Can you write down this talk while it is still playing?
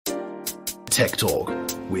Tech Talk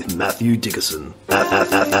with Matthew Dickerson.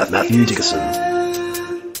 Matthew Dickerson.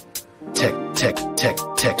 Tech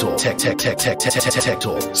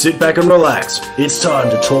Talk. Sit back and relax. It's time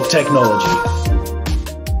to talk technology.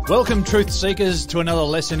 Welcome, truth seekers, to another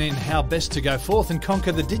lesson in how best to go forth and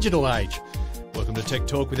conquer the digital age. Welcome to Tech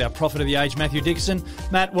Talk with our prophet of the age, Matthew Dickerson.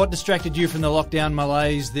 Matt, what distracted you from the lockdown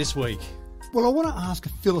malaise this week? Well, I want to ask a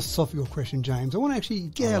philosophical question, James. I want to actually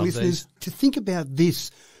get our listeners to think about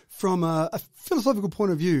this from a philosophical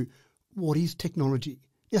point of view. What is technology?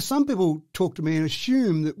 Now, some people talk to me and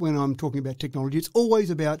assume that when I'm talking about technology, it's always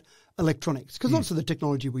about electronics, because lots of the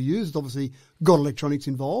technology we use has obviously got electronics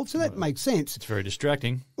involved, so that makes sense. It's very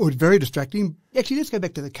distracting. Oh, it's very distracting. Actually, let's go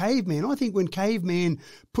back to the caveman. I think when caveman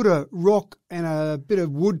put a rock and a bit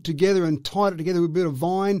of wood together and tied it together with a bit of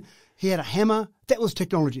vine, he had a hammer. That was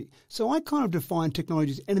technology. So I kind of define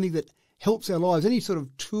technology as anything that helps our lives, any sort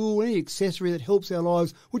of tool, any accessory that helps our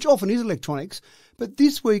lives, which often is electronics. But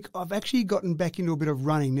this week, I've actually gotten back into a bit of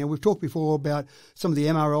running. Now, we've talked before about some of the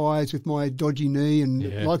MRIs with my dodgy knee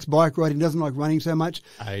and likes bike riding, doesn't like running so much.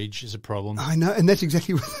 Age is a problem. I know, and that's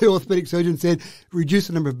exactly what the orthopaedic surgeon said. Reduce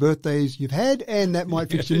the number of birthdays you've had, and that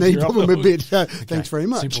might fix your knee problem a bit. So thanks very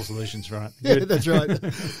much. Simple solutions, right? Yeah, that's right.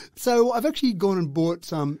 So I've actually gone and bought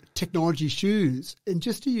some technology shoes, and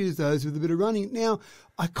just to use those with a bit of running. Now,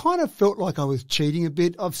 I kind of felt like I was cheating a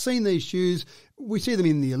bit. I've seen these shoes. We see them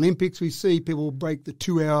in the Olympics. We see people break the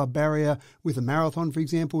 2-hour barrier with a marathon, for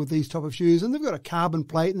example, with these type of shoes. And they've got a carbon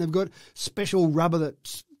plate and they've got special rubber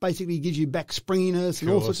that basically gives you back springiness and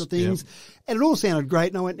all sorts of things. Yep. And it all sounded great.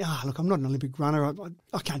 And I went, look, I'm not an Olympic runner.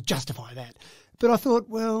 I can't justify that. But I thought,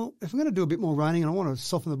 well, if I'm going to do a bit more running and I want to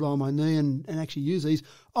soften the blow on my knee and actually use these,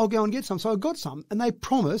 I'll go and get some. So I got some, and they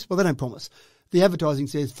promise, well, they don't promise. The advertising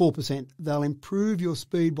says 4%. They'll improve your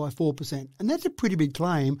speed by 4%. And that's a pretty big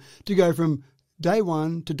claim to go from day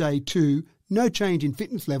 1 to day 2, no change in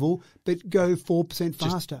fitness level, but go 4%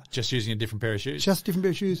 faster. Just using a different pair of shoes? Just a different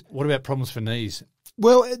pair of shoes. What about problems for knees?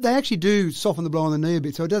 Well, they actually do soften the blow on the knee a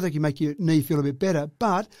bit, so it does actually make your knee feel a bit better.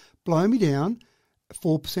 But blow me down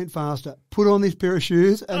 4% faster. Put on this pair of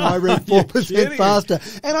shoes and I read 4% faster.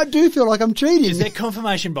 And I do feel like I'm cheating. Is there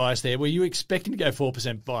confirmation bias there? Were you expecting to go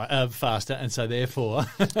 4% faster and so therefore...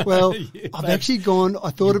 Well, I've actually gone,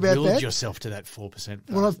 I thought about that. Willed yourself to that 4% faster.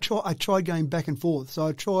 Well, I tried going back and forth. So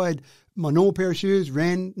I tried my normal pair of shoes,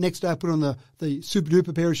 ran. Next day I put on the super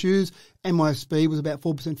duper pair of shoes and my speed was about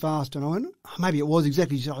 4% faster. And I went, maybe it was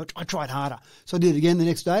exactly so. I tried harder. So I did it again the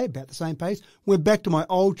next day, about the same pace. Went back to my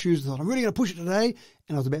old shoes and thought, I'm really going to push it today.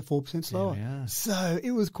 And I was about 4% slower. Yeah. So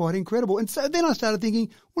it was quite incredible. And so then I started thinking,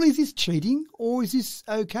 well, is this cheating or is this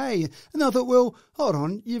okay? And then I thought, well, hold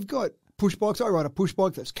on, you've got push bikes. I ride a push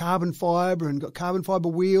bike that's carbon fibre and got carbon fibre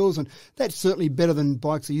wheels, and that's certainly better than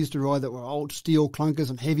bikes I used to ride that were old steel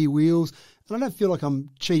clunkers and heavy wheels. And I don't feel like I'm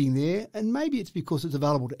cheating there. And maybe it's because it's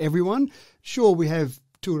available to everyone. Sure, we have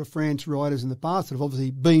Tour de France riders in the past that have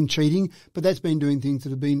obviously been cheating, but that's been doing things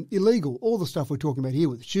that have been illegal. All the stuff we're talking about here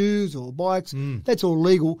with shoes or bikes, that's all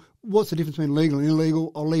legal. What's the difference between legal and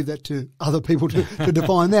illegal? I'll leave that to other people to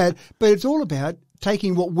define that. But it's all about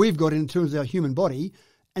taking what we've got in terms of our human body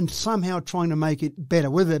and somehow trying to make it better,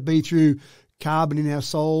 whether that be through carbon in our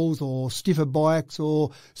soles or stiffer bikes or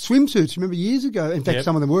swimsuits. Remember years ago, in fact,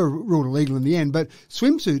 some of them were ruled illegal in the end, but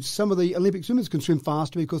swimsuits, some of the Olympic swimmers can swim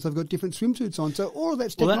faster because they've got different swimsuits on. So all of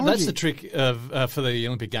that's technology. Well, that's the trick for the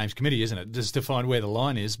Olympic Games Committee, isn't it? Just to find where the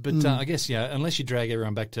line is. But I guess, unless you drag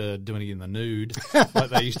everyone back to doing it in the nude, like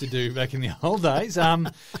they used to do back in the old days,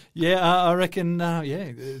 I reckon,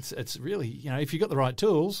 it's really, if you've got the right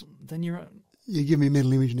tools, then you're... You give me a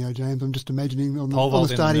mental image now, James. I'm just imagining on the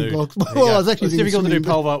starting blocks. It's difficult to do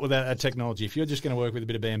pole vault without technology. If you're just going to work with a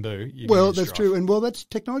bit of bamboo, that's true. And that's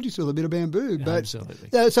technology still, a bit of bamboo. Yeah, but absolutely.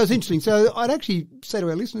 So it's interesting. So I'd actually say to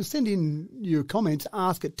our listeners, send in your comments,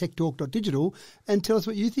 ask@techtalk.digital, and tell us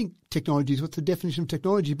what you think technology is. What's the definition of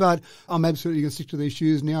technology? But I'm absolutely going to stick to these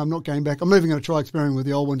shoes now. I'm not going back. I'm not even going to try experimenting with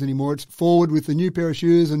the old ones anymore. It's forward with the new pair of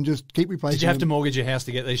shoes and just keep replacing them. Did you have to mortgage your house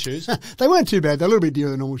to get these shoes? They weren't too bad. They're a little bit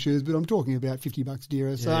dearer than normal shoes, but I'm talking about $50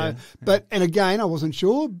 dearer. So, and again, I wasn't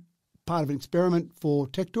sure. Part of an experiment for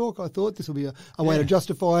Tech Talk. I thought this will be a way to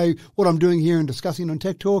justify what I'm doing here and discussing on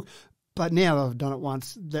Tech Talk. But now that I've done it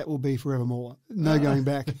once, that will be forevermore. No going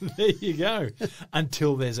back. There you go.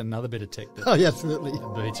 Until there's another bit of tech that absolutely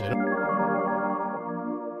beats it.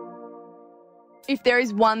 If there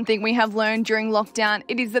is one thing we have learned during lockdown,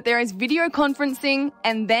 it is that there is video conferencing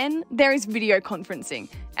and then there is video conferencing.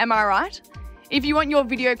 Am I right? If you want your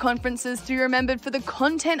video conferences to be remembered for the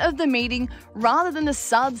content of the meeting rather than the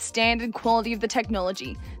substandard quality of the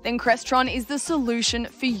technology, then Crestron is the solution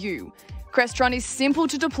for you. Crestron is simple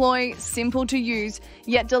to deploy, simple to use,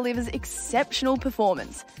 yet delivers exceptional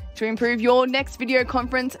performance. To improve your next video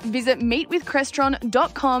conference, visit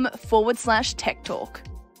meetwithcrestron.com/tech talk.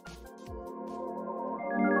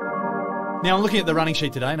 Now, I'm looking at the running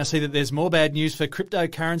sheet today and I see that there's more bad news for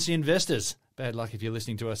cryptocurrency investors. Bad luck if you're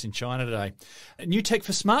listening to us in China today. New tech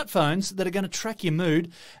for smartphones that are going to track your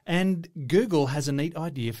mood, and Google has a neat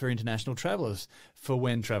idea for international travellers, for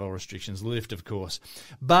when travel restrictions lift, of course.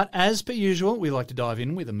 But as per usual, we like to dive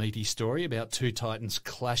in with a meaty story about two titans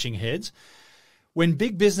clashing heads. When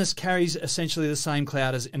big business carries essentially the same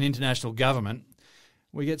clout as an international government,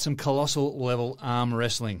 we get some colossal level arm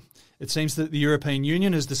wrestling. It seems that the European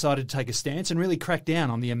Union has decided to take a stance and really crack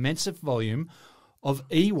down on the immense volume of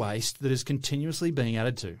e-waste that is continuously being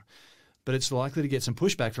added to. But it's likely to get some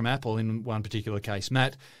pushback from Apple in one particular case.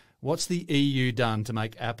 Matt, what's the EU done to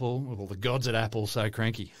make Apple, well, the gods at Apple, so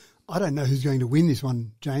cranky? I don't know who's going to win this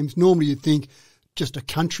one, James. Normally you'd think just a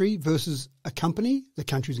country versus a company, the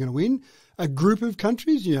country's going to win. A group of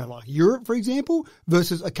countries, like Europe, for example,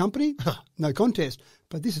 versus a company, no contest.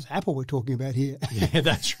 But this is Apple we're talking about here. Yeah,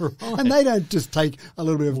 that's right. And they don't just take a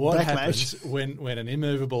little bit of what backlash. Happens when an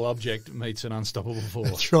immovable object meets an unstoppable force?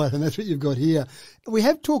 That's right, and that's what you've got here. We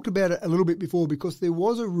have talked about it a little bit before because there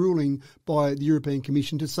was a ruling by the European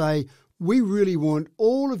Commission to say, we really want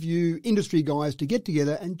all of you industry guys to get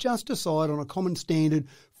together and just decide on a common standard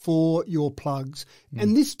for your plugs.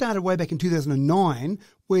 And this started way back in 2009,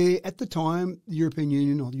 where at the time the European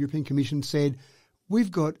Union or the European Commission said,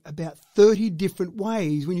 we've got about 30 different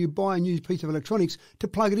ways when you buy a new piece of electronics to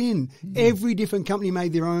plug it in. Every different company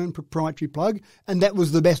made their own proprietary plug, and that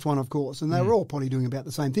was the best one, of course, and they were all probably doing about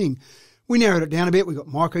the same thing. We narrowed it down a bit. We've got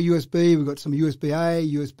micro USB, we've got some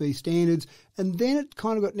USB-A, USB standards, and then it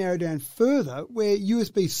kind of got narrowed down further where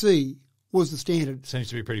USB-C was the standard. Seems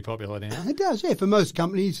to be pretty popular now. It does, yeah. For most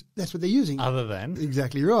companies, that's what they're using. Other than?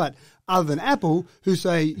 Exactly right. Other than Apple, who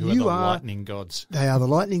say Who are the lightning gods. They are the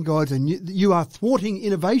lightning gods, and you are thwarting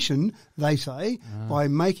innovation, they say, by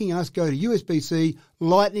making us go to USB-C.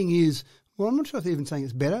 Lightning is, well, I'm not sure if they're even saying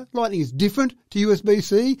it's better. Lightning is different to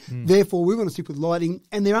USB-C. Therefore, we want to stick with Lightning.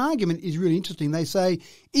 And their argument is really interesting. They say,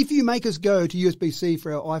 if you make us go to USB-C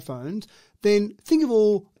for our iPhones, then think of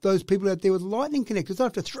all those people out there with Lightning connectors. They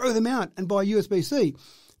have to throw them out and buy USB-C.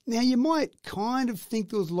 Now, you might kind of think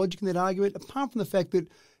there was logic in that argument, apart from the fact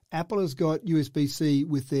that Apple has got USB-C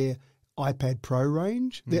with their iPad Pro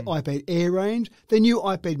range, their iPad Air range, their new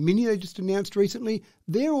iPad Mini they just announced recently.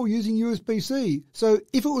 They're all using USB-C. So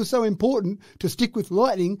if it was so important to stick with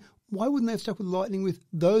Lightning, why wouldn't they have stuck with Lightning with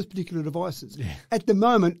those particular devices? Yeah. At the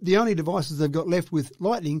moment, the only devices they've got left with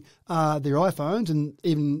Lightning are their iPhones and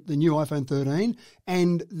even the new iPhone 13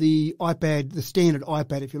 and the iPad, the standard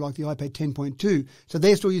iPad, if you like, the iPad 10.2. So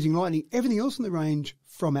they're still using Lightning. Everything else in the range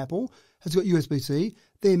from Apple has got USB-C.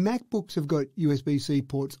 Their MacBooks have got USB-C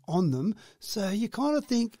ports on them. So you kind of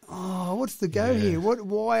think, oh, what's the go here?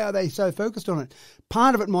 Why are they so focused on it?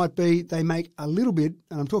 Part of it might be they make a little bit,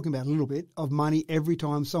 and I'm talking about a little bit, of money every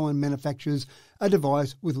time someone manufactures a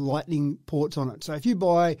device with Lightning ports on it. So if you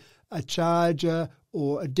buy a charger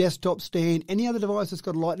or a desktop stand, any other device that's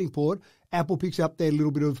got a Lightning port, Apple picks up their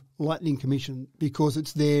little bit of Lightning commission because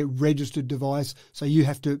it's their registered device, so you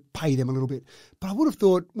have to pay them a little bit. But I would have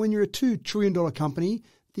thought when you're a $2 trillion company,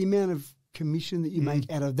 the amount of commission that you make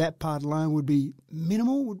out of that part alone would be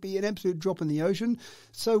minimal, would be an absolute drop in the ocean.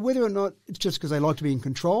 So whether or not it's just because they like to be in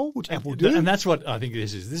control, which Apple do. And that's what I think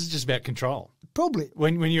this is. This is just about control. Probably.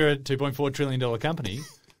 When you're a $2.4 trillion company,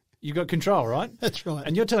 you've got control, right? That's right.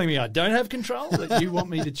 And you're telling me I don't have control? That you want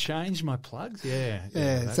me to change my plugs?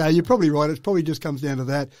 Yeah. So you're probably right. It probably just comes down to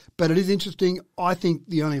that. But it is interesting. I think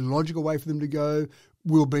the only logical way for them to go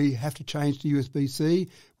will be have to change to USB-C.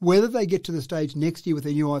 Whether they get to the stage next year with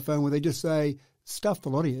their new iPhone where they just say, stuff the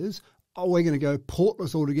lot of yours, we're going to go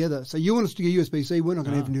portless altogether. So you want us to get USB-C, we're not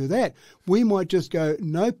going to even do that. We might just go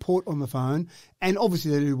no port on the phone. And obviously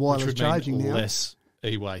they do wireless charging now. Less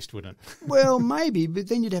e-waste, wouldn't it? Well, maybe, but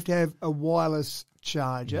then you'd have to have a wireless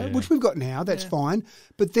charger, which we've got now. That's fine.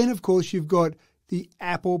 But then, of course, you've got the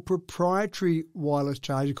Apple proprietary wireless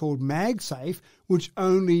charger called MagSafe, which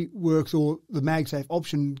only works, or the MagSafe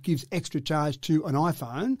option gives extra charge to an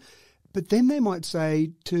iPhone. But then they might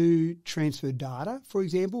say to transfer data, for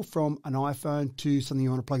example, from an iPhone to something you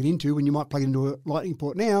want to plug it into. When you might plug it into a Lightning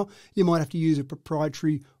port now, you might have to use a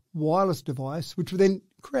proprietary wireless device, which will then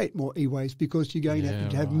create more e-waste because you're going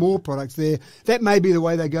to have more products there. That may be the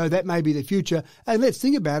way they go. That may be the future. And let's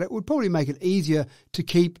think about it. It would probably make it easier to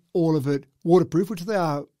keep all of it waterproof, which they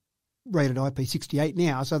are rated IP68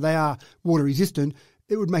 now, so they are water resistant.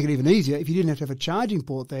 it would make it even easier if you didn't have to have a charging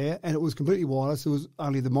port there and it was completely wireless. There was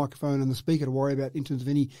only the microphone and the speaker to worry about in terms of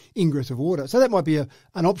any ingress of water. So that might be an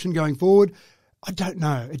option going forward. I don't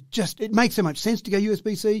know. It makes so much sense to go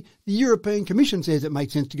USB-C. The European Commission says it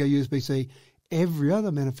makes sense to go USB-C. Every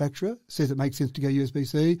other manufacturer says it makes sense to go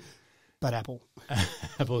USB-C. But Apple.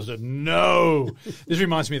 Apple said, no. This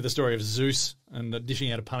reminds me of the story of Zeus and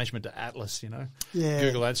dishing out a punishment to Atlas, Yeah.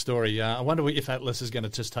 Google that story. I wonder if Atlas is going to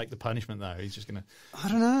just take the punishment, though. He's just going to I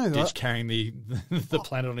don't know. ditch carrying the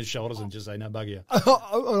planet on his shoulders and just say, no, bug you.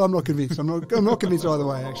 I'm not convinced. I'm not convinced either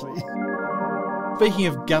way, actually. Speaking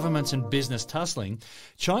of governments and business tussling,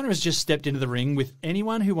 China has just stepped into the ring with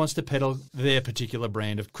anyone who wants to peddle their particular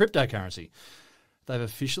brand of cryptocurrency. They've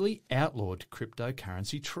officially outlawed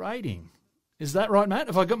cryptocurrency trading. Is that right, Matt?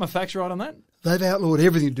 Have I got my facts right on that? They've outlawed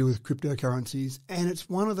everything to do with cryptocurrencies, and it's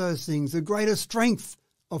one of those things, the greatest strength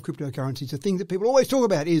of cryptocurrencies, the thing that people always talk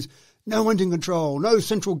about is no one's in control, no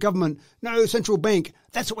central government, no central bank.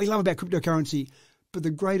 That's what we love about cryptocurrency. But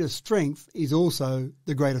the greatest strength is also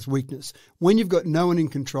the greatest weakness. When you've got no one in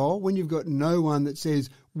control, when you've got no one that says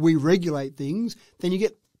we regulate things, then you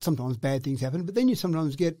get sometimes bad things happen, but then you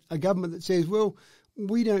sometimes get a government that says, well,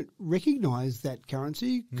 we don't recognise that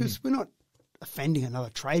currency because we're not offending another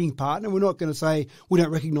trading partner. We're not going to say we don't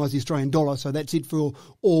recognise the Australian dollar, so that's it for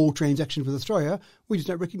all transactions with Australia. We just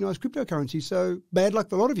don't recognise cryptocurrency, so bad luck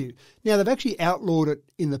to a lot of you. Now, they've actually outlawed it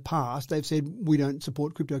in the past. They've said we don't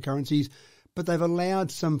support cryptocurrencies, but they've allowed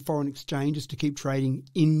some foreign exchanges to keep trading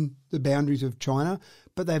in the boundaries of China.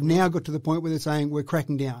 But they've now got to the point where they're saying we're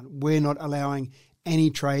cracking down. We're not allowing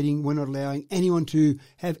any trading. We're not allowing anyone to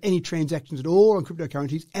have any transactions at all on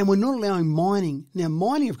cryptocurrencies, and we're not allowing mining. Now,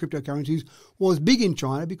 mining of cryptocurrencies was big in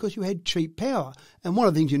China because you had cheap power. And one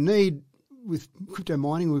of the things you need with crypto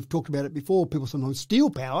mining, we've talked about it before, people sometimes steal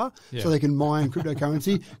power so they can mine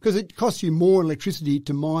cryptocurrency because it costs you more electricity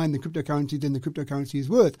to mine the cryptocurrency than the cryptocurrency is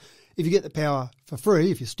worth. If you get the power for free,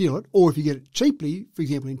 if you steal it, or if you get it cheaply, for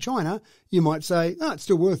example, in China, you might say, oh, it's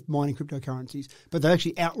still worth mining cryptocurrencies. But they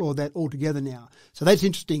actually outlawed that altogether now. So that's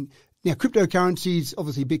interesting. Now, cryptocurrencies,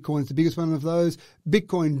 obviously Bitcoin's the biggest one of those.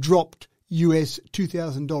 Bitcoin dropped US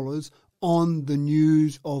 $2,000 on the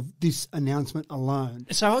news of this announcement alone.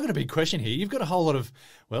 So I've got a big question here. You've got a whole lot of,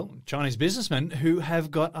 Chinese businessmen who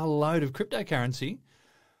have got a load of cryptocurrency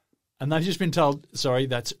and they've just been told, sorry,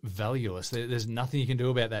 that's valueless. There's nothing you can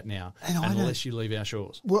do about that now unless you leave our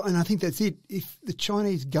shores. Well, and I think that's it. If the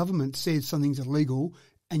Chinese government says something's illegal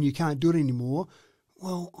and you can't do it anymore,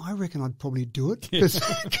 well, I reckon I'd probably do it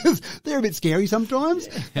because they're a bit scary sometimes.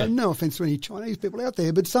 Yeah. No offence to any Chinese people out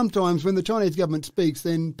there, but sometimes when the Chinese government speaks,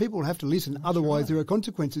 then people have to listen. Otherwise, there are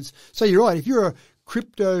consequences. So you're right. If you're a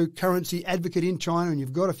cryptocurrency advocate in China and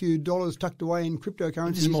you've got a few dollars tucked away in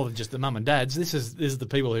cryptocurrencies. This is more than just the mum and dads. This is the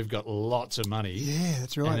people who've got lots of money. Yeah,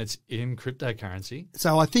 that's right. And it's in cryptocurrency.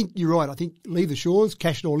 So I think you're right. I think leave the shores,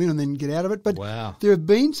 cash it all in and then get out of it. But wow. There have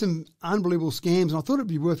been some unbelievable scams, and I thought it'd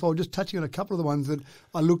be worthwhile just touching on a couple of the ones that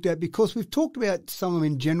I looked at because we've talked about some of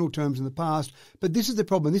them in general terms in the past, but this is the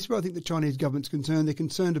problem. This is where I think the Chinese government's concerned. They're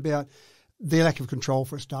concerned about their lack of control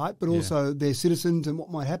for a start, but also their citizens and what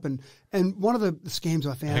might happen. And one of the scams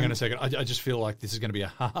I found... Hang on a second. I just feel like this is going to be a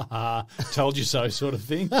ha-ha-ha, told you so sort of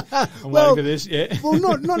thing. I'm waiting for this, yeah. Well,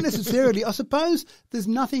 not necessarily. I suppose there's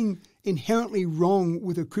nothing inherently wrong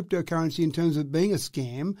with a cryptocurrency in terms of being a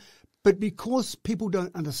scam, but because people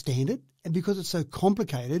don't understand it and because it's so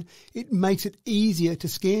complicated, it makes it easier to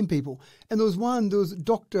scam people. And there was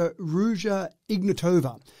Dr. Ruja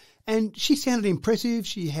Ignatova. And she sounded impressive.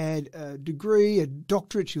 She had a degree, a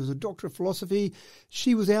doctorate. She was a doctor of philosophy.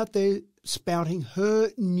 She was out there spouting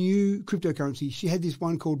her new cryptocurrency. She had this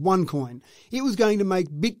one called OneCoin. It was going to make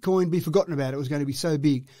Bitcoin be forgotten about. It was going to be so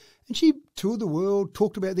big. And she toured the world,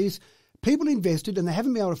 talked about this. People invested, and they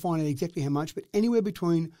haven't been able to find out exactly how much, but anywhere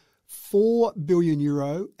between €4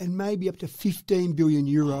 billion and maybe up to €15 billion.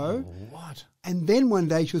 Oh, what? And then one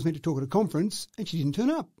day she was meant to talk at a conference, and she didn't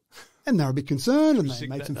turn up. And they were a bit concerned, and they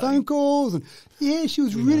made some phone calls. And she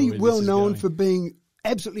was really well known for being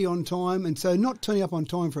absolutely on time. And so not turning up on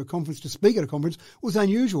time for a conference to speak at a conference was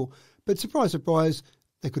unusual. But surprise, surprise,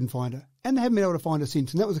 they couldn't find her. And they haven't been able to find her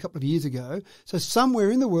since. And that was a couple of years ago. So somewhere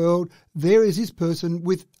in the world, there is this person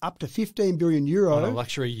with up to €15 billion. On a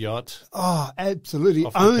luxury yacht. Oh, absolutely.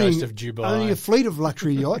 Off the coast of Dubai. Owning a fleet of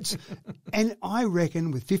luxury yachts. And I reckon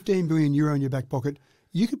with €15 billion in your back pocket,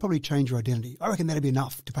 you could probably change your identity. I reckon that'd be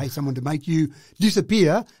enough to pay someone to make you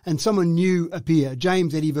disappear and someone new appear.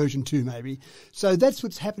 James Eddy version 2 maybe. So that's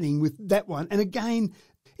what's happening with that one. And again,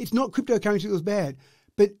 it's not cryptocurrency that was bad.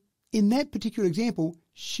 But in that particular example,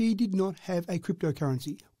 she did not have a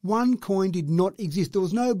cryptocurrency. OneCoin did not exist. There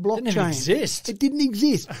was no blockchain. It didn't even exist. It didn't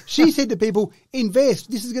exist. She said to people, invest.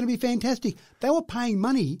 This is going to be fantastic. They were paying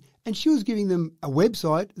money, and she was giving them a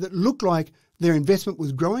website that looked like their investment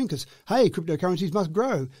was growing because, hey, cryptocurrencies must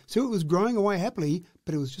grow. So it was growing away happily,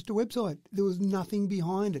 but it was just a website. There was nothing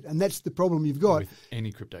behind it. And that's the problem you've got. With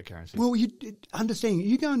any cryptocurrency. Well, you understand.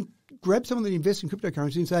 You go and grab someone that invests in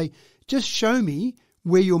cryptocurrency and say, just show me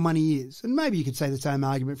where your money is. And maybe you could say the same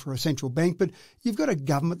argument for a central bank, but you've got a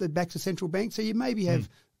government that backs a central bank, so you maybe have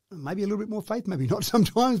maybe a little bit more faith, maybe not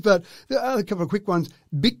sometimes, but there are a couple of quick ones.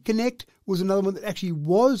 BitConnect was another one that actually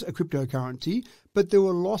was a cryptocurrency, but there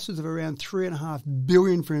were losses of around $3.5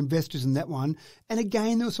 billion for investors in that one. And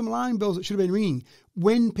again, there were some alarm bells that should have been ringing.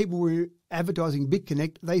 When people were advertising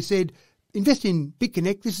BitConnect, they said, invest in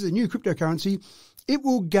BitConnect, this is a new cryptocurrency. It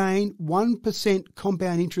will gain 1%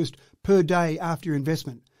 compound interest per day after your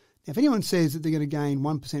investment. Now, if anyone says that they're going to gain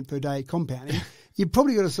 1% per day compounding, you've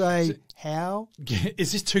probably got to say, how?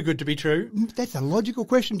 Is this too good to be true? That's a logical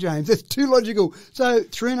question, James. That's too logical. So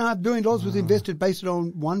 $3.5 billion was invested based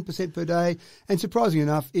on 1% per day. And surprisingly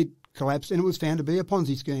enough, it collapsed and it was found to be a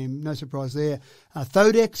Ponzi scheme. No surprise there.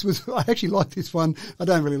 Thodex was, I actually like this one. I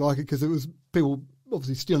don't really like it because it was people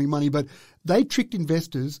obviously stealing money, but they tricked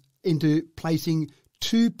investors into placing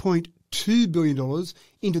 $2.2 billion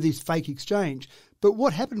into this fake exchange. But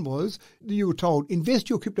what happened was you were told, invest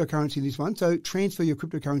your cryptocurrency in this one, so transfer your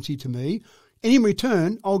cryptocurrency to me. And in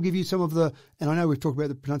return, I'll give you some of the, and I know we've talked about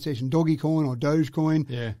the pronunciation doggy coin or Dogecoin.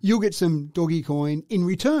 Yeah. You'll get some doggy coin in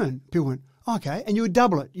return. People went, okay, and you would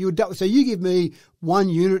double it. So you give me 1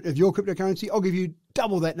 unit of your cryptocurrency, I'll give you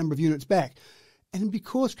double that number of units back. And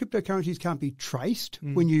because cryptocurrencies can't be traced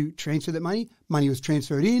when you transfer that money was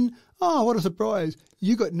transferred in. Oh, what a surprise.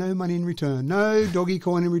 You got no money in return, no doggy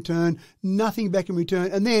coin in return, nothing back in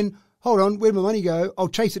return. And then, hold on, where'd my money go? I'll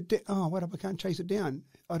chase it down. Oh, what if I can't chase it down?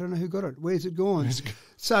 I don't know who got it. Where's it gone?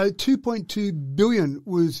 So $2.2 billion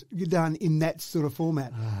was done in that sort of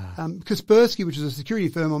format. Kaspersky, which is a security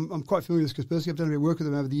firm, I'm quite familiar with Kaspersky. I've done a bit of work with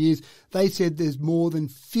them over the years. They said there's more than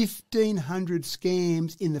 1,500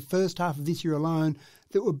 scams in the first half of this year alone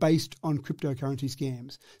that were based on cryptocurrency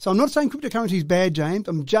scams. So I'm not saying cryptocurrency is bad, James.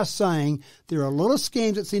 I'm just saying there are a lot of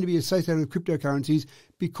scams that seem to be associated with cryptocurrencies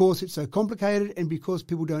because it's so complicated and because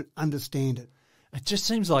people don't understand it. It just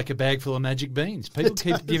seems like a bag full of magic beans. People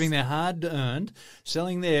keep giving their hard-earned,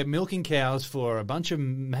 selling their milking cows for a bunch of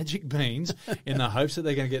magic beans in the hopes that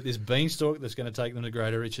they're going to get this beanstalk that's going to take them to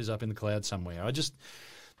greater riches up in the clouds somewhere.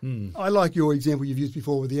 I like your example you've used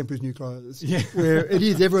before with the Emperor's New Clothes, where it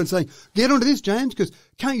is everyone saying, get onto this, James, because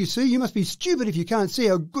can't you see? You must be stupid if you can't see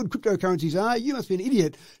how good cryptocurrencies are. You must be an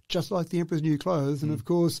idiot, just like the Emperor's New Clothes. And, of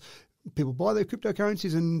course, people buy their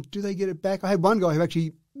cryptocurrencies and do they get it back? I had one guy who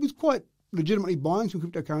actually was quite legitimately buying some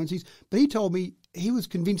cryptocurrencies, but he told me he was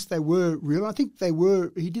convinced they were real. I think they were.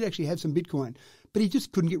 He did actually have some Bitcoin, but he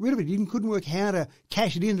just couldn't get rid of it. He couldn't work how to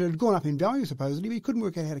cash it in. It had gone up in value, supposedly, but he couldn't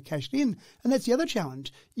work out how to cash it in. And that's the other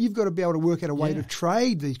challenge. You've got to be able to work out a way to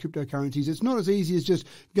trade these cryptocurrencies. It's not as easy as just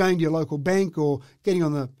going to your local bank or getting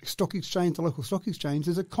on the stock exchange, the local stock exchange.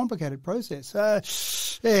 There's a complicated process. I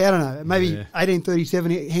don't know. Maybe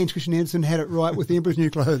 1837, Hans Christian Andersen had it right with the Emperor's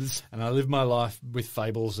New Clothes. And I live my life with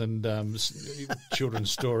fables and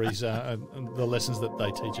children's stories and the lessons that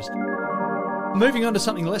they teach us. Moving on to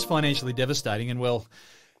something less financially devastating and, well,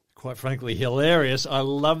 quite frankly, hilarious. I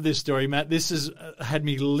love this story, Matt. This has had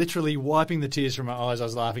me literally wiping the tears from my eyes. I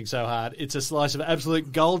was laughing so hard. It's a slice of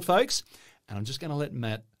absolute gold, folks, and I'm just going to let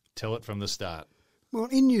Matt tell it from the start. Well,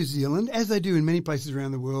 in New Zealand, as they do in many places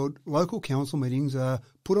around the world, local council meetings are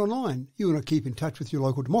put online. You want to keep in touch with your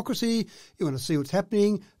local democracy, you want to see what's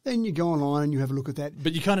happening, then you go online and you have a look at that.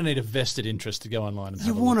 But you kind of need a vested interest to go online and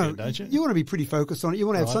have a look at it, don't you? You want to be pretty focused on it. You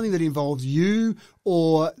want to have something that involves you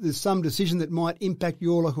or there's some decision that might impact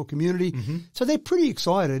your local community. Mm-hmm. So they're pretty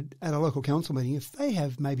excited at a local council meeting if they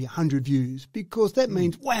have maybe 100 views because that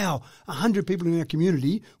means, wow, 100 people in our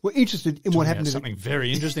community were interested in what happened. Something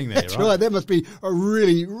very interesting there, That's right. That must be a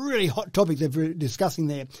really, really hot topic they're discussing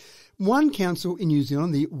there. One council in New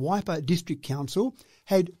Zealand, the Waipa District Council,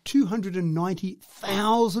 had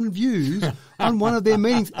 290,000 views on one of their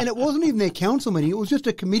meetings. And it wasn't even their council meeting. It was just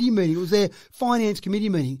a committee meeting. It was their finance committee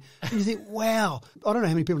meeting. And you think, wow, I don't know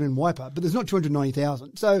how many people are in Waipa, but there's not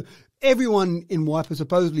 290,000. So everyone in Waipa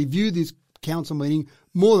supposedly viewed this council meeting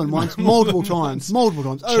more than once, multiple times, over and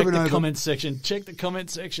over. Check the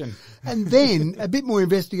comments section. And then a bit more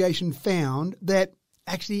investigation found that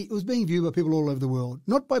actually, it was being viewed by people all over the world.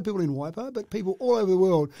 Not by people in Waipa, but people all over the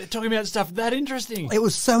world. They're talking about stuff that interesting. It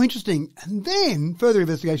was so interesting. And then further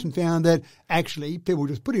investigation found that actually people were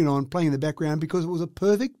just putting it on, playing in the background because it was a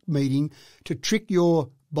perfect meeting to trick your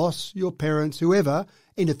boss, your parents, whoever,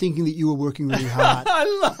 into thinking that you were working really hard. I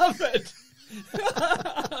love it.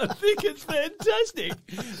 I think it's fantastic.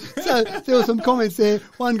 So there were some comments there.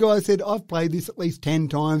 One guy said, I've played this at least 10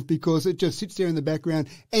 times because it just sits there in the background.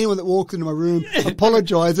 Anyone that walks into my room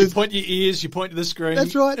apologises. You point your ears, you point to the screen.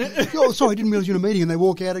 That's right. Oh, sorry, I didn't realise you were in a meeting, and they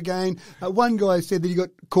walk out again. One guy said that he got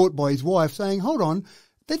caught by his wife saying, hold on,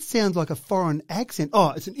 that sounds like a foreign accent. Oh,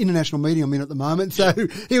 it's an international meeting I'm in at the moment. So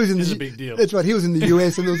he was in It's a big deal. That's right. He was in the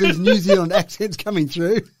US and there was these New Zealand accents coming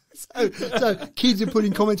through. So kids are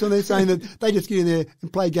putting comments on there saying that they just get in there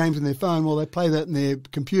and play games on their phone while they play that on their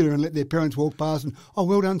computer and let their parents walk past and, oh,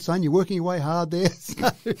 well done, son, you're working your way hard there.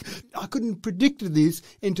 So I couldn't predict this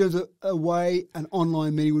in terms of a way an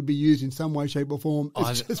online meeting would be used in some way, shape or form.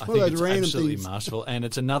 It's just one of those random absolutely things. masterful, and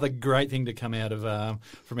it's another great thing to come out of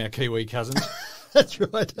from our Kiwi cousins. That's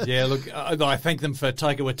right. Yeah, look, I thank them for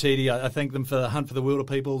Taika Waititi. I thank them for the Hunt for the Wilder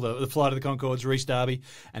People, the Flight of the Conchords, Rhys Darby,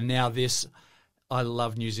 and now this. I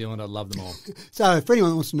love New Zealand. I love them all. So for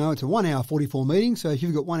anyone that wants to know, it's a 1 hour 44 meeting. So if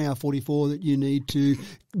you've got 1 hour 44 that you need to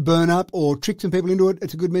burn up or trick some people into it,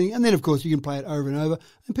 it's a good meeting. And then, of course, you can play it over and over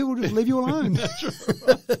and people will just leave you alone. That's right.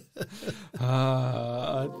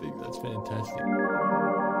 I think that's fantastic.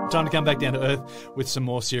 Time to come back down to earth with some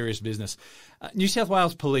more serious business. New South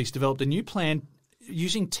Wales Police developed a new plan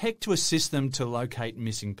using tech to assist them to locate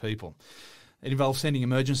missing people. It involves sending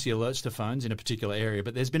emergency alerts to phones in a particular area,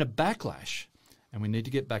 but there's been a backlash. And we need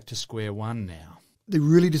to get back to square one now. The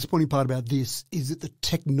really disappointing part about this is that the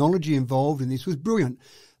technology involved in this was brilliant.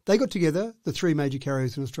 They got together, the three major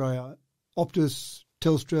carriers in Australia, Optus,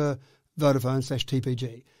 Telstra,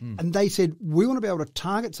 Vodafone/TPG, and they said, we want to be able to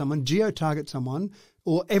target someone, geo-target someone,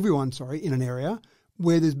 or everyone, in an area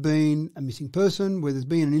where there's been a missing person, where there's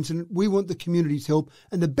been an incident. We want the community's help.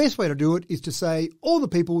 And the best way to do it is to say, all the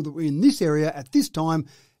people that were in this area at this time,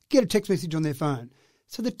 get a text message on their phone.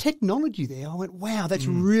 So the technology there, I went, wow, that's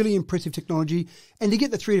really impressive technology. And to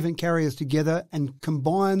get the three different carriers together and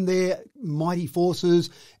combine their mighty forces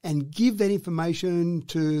and give that information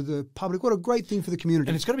to the public, what a great thing for the community.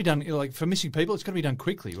 And it's got to be done, like for missing people, it's got to be done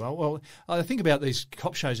quickly. Well, I think about these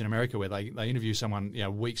cop shows in America where they interview someone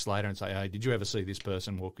weeks later and say, hey, did you ever see this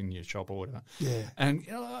person walk in your shop or whatever? Yeah. And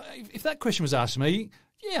if that question was asked to me,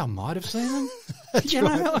 yeah, I might have seen them. That's right.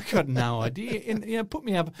 right. I got no idea. And put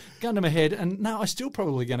me up, gun to my head, and no, I'm still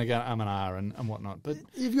probably going to go and R and whatnot. But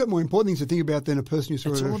you've got more important things to think about than a person who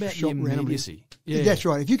saw it's at all a about shop randomly. immediacy. Yeah. That's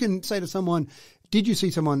right. If you can say to someone, did you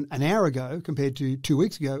see someone an hour ago compared to 2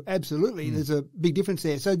 weeks ago? Absolutely. There's a big difference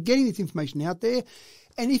there. So getting this information out there,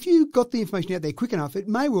 and if you got the information out there quick enough, it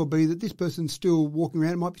may well be that this person's still walking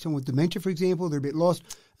around. It might be someone with dementia, for example. They're a bit lost.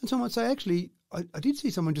 And someone might say, actually, I did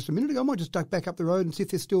see someone just a minute ago. I might just duck back up the road and see if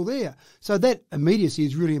they're still there. So that immediacy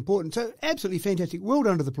is really important. So absolutely fantastic. Well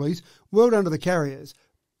done to the police. Well done to the carriers.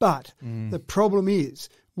 But the problem is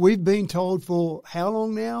we've been told for how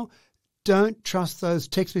long now? Don't trust those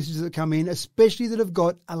text messages that come in, especially that have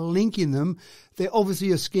got a link in them. They're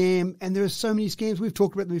obviously a scam, and there are so many scams. We've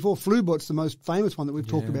talked about them before. Flubot's the most famous one that we've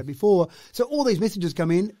talked about before. So all these messages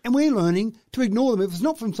come in, and we're learning to ignore them. If it's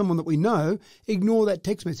not from someone that we know, ignore that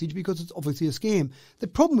text message because it's obviously a scam. The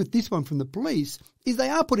problem with this one from the police is they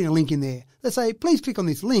are putting a link in there. They say, please click on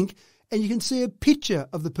this link, and you can see a picture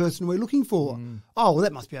of the person we're looking for. Oh, well,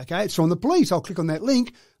 that must be okay. It's from the police. I'll click on that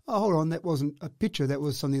link. Oh, hold on, that wasn't a picture. That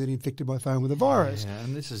was something that infected my phone with a virus. Yeah,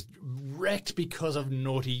 and this is wrecked because of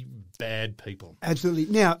naughty, bad people. Absolutely.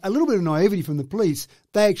 Now, a little bit of naivety from the police.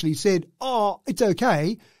 They actually said, oh, it's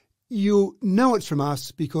okay. You'll know it's from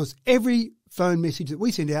us because every phone message that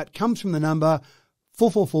we send out comes from the number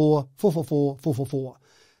 444 444 444.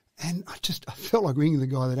 And I felt like ringing the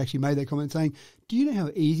guy that actually made that comment saying, do you know how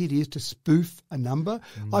easy it is to spoof a number?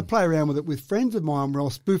 I play around with it with friends of mine where I'll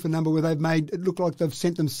spoof a number where they've made it look like they've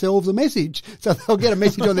sent themselves a message. So they'll get a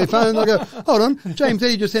message on their phone and they'll go, hold on, James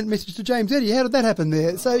Eddie just sent a message to James Eddie. How did that happen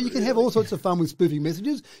there? So you can have all sorts of fun with spoofing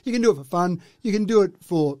messages. You can do it for fun. You can do it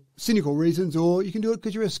for cynical reasons, or you can do it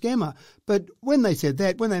because you're a scammer. But when they said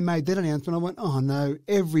that, when they made that announcement, I went, oh no,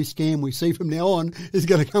 every scam we see from now on is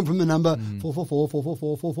going to come from the number 444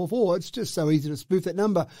 444 444. It's just so easy to spoof that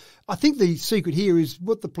number. I think the secret here is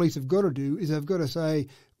what the police have got to do is they've got to say,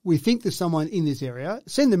 we think there's someone in this area.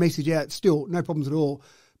 Send the message out still, no problems at all.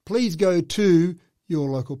 Please go to your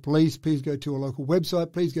local police, please go to a local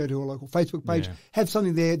website, please go to a local Facebook page, have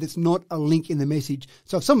something there that's not a link in the message.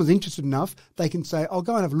 So if someone's interested enough, they can say, I'll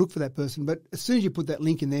go and have a look for that person. But as soon as you put that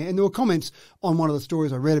link in there, and there were comments on one of the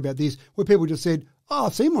stories I read about this where people just said, oh,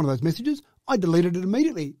 I've seen one of those messages. I deleted it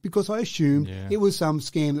immediately because I assumed it was some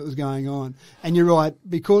scam that was going on. And you're right,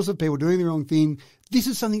 because of people doing the wrong thing, this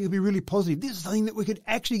is something that would be really positive. This is something that we could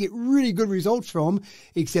actually get really good results from,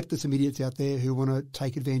 except there's some idiots out there who want to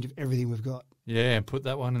take advantage of everything we've got. Yeah, and put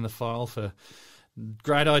that one in the file for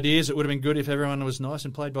great ideas. It would have been good if everyone was nice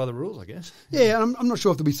and played by the rules, I guess. Yeah, I'm not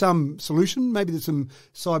sure if there'll be some solution. Maybe there's some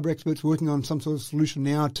cyber experts working on some sort of solution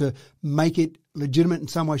now to make it legitimate in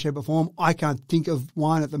some way, shape or form. I can't think of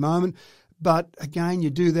one at the moment. But again, you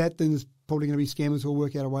do that, then there's probably going to be scammers who will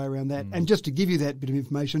work out a way around that. And just to give you that bit of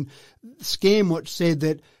information, ScamWatch said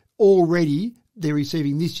that already they're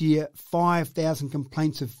receiving this year 5,000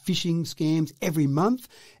 complaints of phishing scams every month,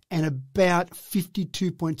 and about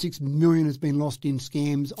 52.6 million has been lost in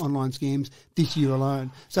scams, online scams, this year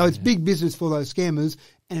alone. So it's big business for those scammers,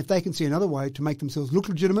 and if they can see another way to make themselves look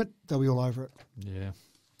legitimate, they'll be all over it. Yeah.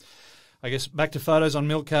 I guess back to photos on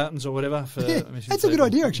milk cartons or whatever. That's a good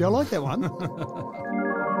idea, actually. I like that one.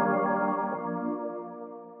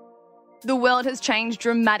 The world has changed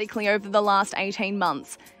dramatically over the last 18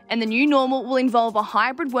 months, and the new normal will involve a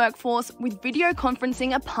hybrid workforce with video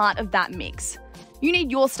conferencing a part of that mix. You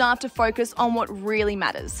need your staff to focus on what really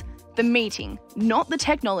matters, the meeting, not the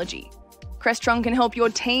technology. Crestron can help your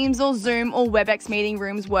Teams or Zoom or WebEx meeting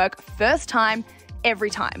rooms work first time,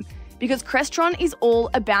 every time, because Crestron is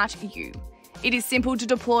all about you. It is simple to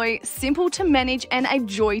deploy, simple to manage, and a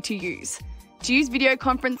joy to use. To use video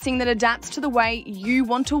conferencing that adapts to the way you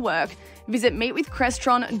want to work, visit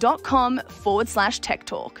meetwithcrestron.com/tech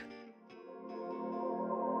talk.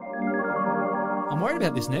 I'm worried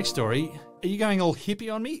about this next story. Are you going all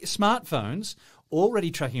hippie on me? Smartphones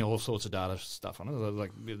already tracking all sorts of data stuff on it,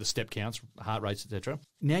 like the step counts, heart rates, etc.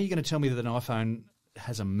 Now you're going to tell me that an iPhone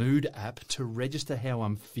has a mood app to register how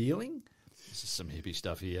I'm feeling? This is some hippie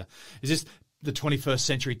stuff here. Is this the 21st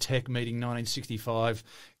century tech meeting 1965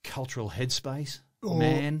 cultural headspace?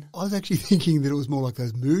 Man, I was actually thinking that it was more like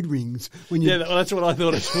those mood rings. When you, that's what I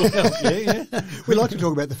thought as well. Yeah. We like to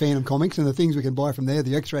talk about the Phantom comics and the things we can buy from there,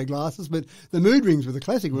 the X-ray glasses, but the mood rings were the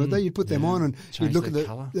classic, weren't they? You'd put them on and you'd look at the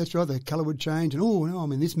colour. That's right, the colour would change, and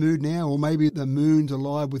I'm in this mood now, or maybe the moon's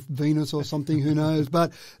alive with Venus or something, who knows?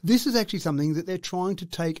 But this is actually something that they're trying to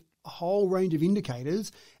take a whole range of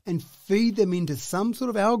indicators and feed them into some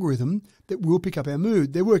sort of algorithm that will pick up our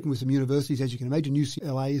mood. They're working with some universities, as you can imagine.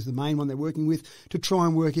 UCLA is the main one they're working with to try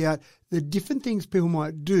and work out the different things people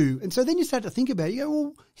might do. And so then you start to think about it. You go,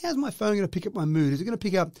 well, how's my phone going to pick up my mood? Is it going to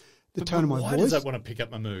pick up the tone of my voice? Why does that want to pick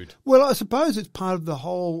up my mood? Well, I suppose it's part of the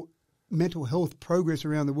whole mental health progress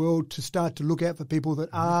around the world to start to look out for people that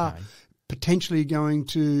are potentially going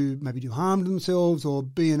to maybe do harm to themselves or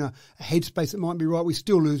be in a headspace that might be right. We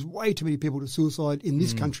still lose way too many people to suicide in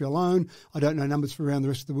this country alone. I don't know numbers for around the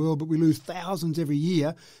rest of the world, but we lose thousands every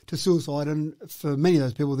year to suicide. And for many of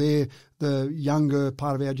those people, they're the younger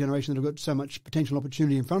part of our generation that have got so much potential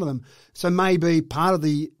opportunity in front of them. So maybe part of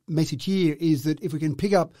the message here is that if we can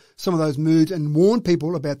pick up some of those moods and warn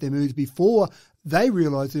people about their moods before they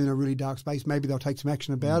realise they're in a really dark space, maybe they'll take some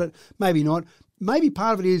action about it, maybe not. Maybe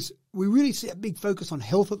part of it is we really see a big focus on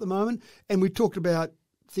health at the moment, and we've talked about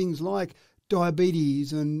things like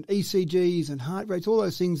diabetes and ECGs and heart rates, all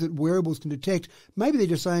those things that wearables can detect. Maybe they're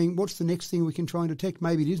just saying, what's the next thing we can try and detect?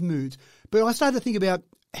 Maybe it is moods. But I started to think about,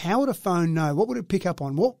 how would a phone know? What would it pick up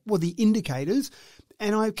on? What were the indicators?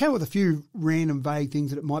 And I came up with a few random vague things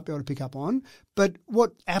that it might be able to pick up on. But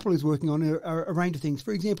what Apple is working on are a range of things.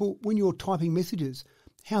 For example, when you're typing messages,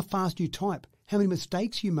 how fast you type, how many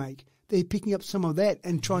mistakes you make. They're picking up some of that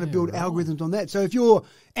and trying to build algorithms on that. So if you're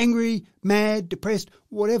angry, mad, depressed,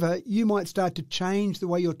 whatever, you might start to change the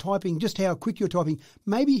way you're typing, just how quick you're typing,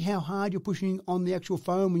 maybe how hard you're pushing on the actual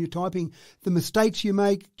phone when you're typing, the mistakes you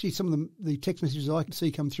make. Gee, some of the text messages I can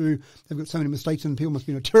see come through, they've got so many mistakes and people must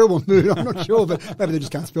be in a terrible mood. I'm not sure, but maybe they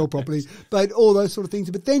just can't spell properly. But all those sort of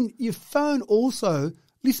things. But then your phone also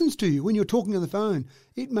listens to you when you're talking on the phone.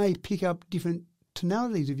 It may pick up different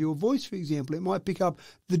tonalities of your voice, for example. It might pick up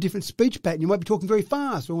the different speech pattern. You might be talking very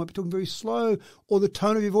fast, or you might be talking very slow, or the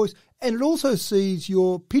tone of your voice. And it also sees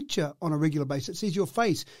your picture on a regular basis. It sees your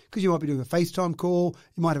face, because you might be doing a FaceTime call.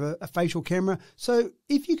 You might have a facial camera. So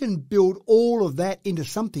if you can build all of that into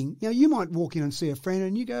something, you might walk in and see a friend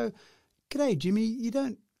and you go, "G'day, Jimmy, you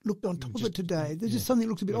don't look on top of it today. There's just something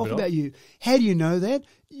that looks a bit off about you." How do you know that?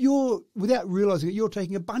 Without realising it, you're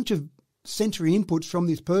taking a bunch of sensory inputs from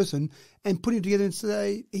this person and putting it together and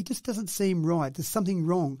say, he just doesn't seem right. There's something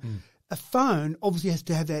wrong. A phone obviously has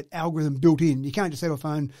to have that algorithm built in. You can't just say to a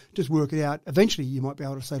phone, just work it out. Eventually you might be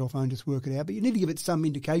able to say to a phone, just work it out, but you need to give it some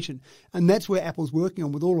indication. And that's where Apple's working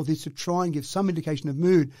on with all of this, to try and give some indication of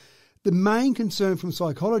mood. The main concern from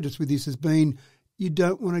psychologists with this has been, you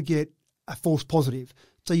don't want to get a false positive.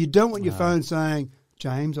 So you don't want your phone saying,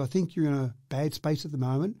 James, I think you're in a bad space at the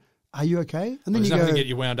moment. Are you okay? And then There's you nothing go, to get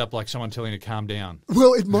you wound up like someone telling you to calm down.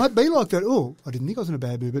 well, it might be like that. Oh, I didn't think I was in a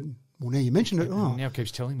bad mood, but well, now you mentioned it. Oh, Now it keeps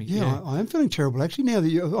telling me. yeah, I am feeling terrible actually. Now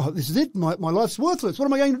that this is it. My life's worthless. What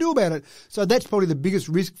am I going to do about it? So that's probably the biggest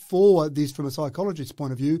risk for this from a psychologist's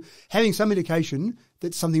point of view. Having some indication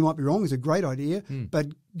that something might be wrong is a great idea, but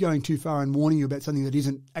going too far and warning you about something that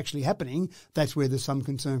isn't actually happening, that's where there's some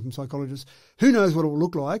concern from psychologists. Who knows what it will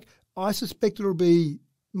look like? I suspect it'll be,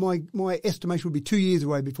 my estimation will be 2 years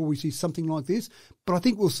away before we see something like this, but I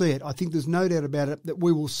think we'll see it. I think there's no doubt about it that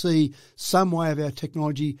we will see some way of our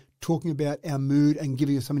technology talking about our mood and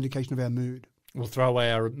giving us some indication of our mood. We'll throw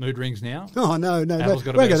away our mood rings now. Oh, no. Apple's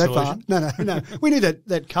got a Won't go better that far. solution. No. We need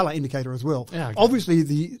that colour indicator as well. Yeah, okay. Obviously,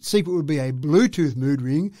 the secret would be a Bluetooth mood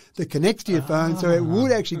ring that connects to your phone, so it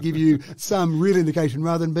would actually give you some real indication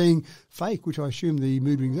rather than being fake, which I assume the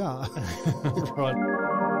mood rings are. Right.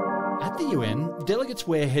 At the UN, delegates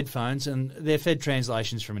wear headphones and they're fed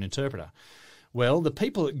translations from an interpreter. Well, the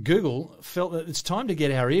people at Google felt that it's time to get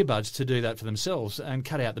our earbuds to do that for themselves and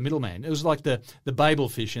cut out the middleman. It was like the Babel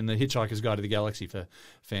Fish in The Hitchhiker's Guide to the Galaxy for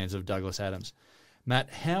fans of Douglas Adams.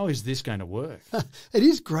 Matt, how is this going to work? It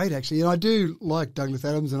is great, actually, and I do like Douglas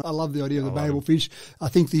Adams, and I love the idea of the Babel Fish. I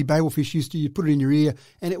think the Babel Fish you put it in your ear,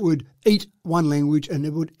 and it would eat one language, and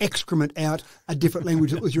it would excrement out a different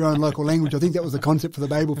language that was your own local language. I think that was the concept for the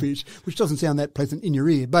Babel Fish, which doesn't sound that pleasant in your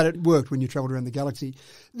ear, but it worked when you travelled around the galaxy.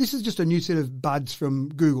 This is just a new set of buds from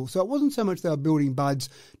Google, so it wasn't so much they were building buds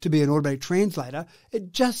to be an automatic translator.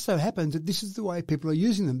 It just so happens that this is the way people are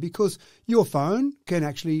using them, because your phone can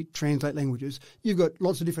actually translate languages. You've got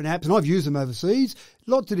lots of different apps, and I've used them overseas,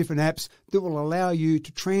 lots of different apps that will allow you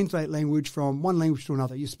to translate language from one language to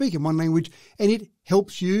another. You speak in one language, and it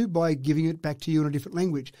helps you by giving it back to you in a different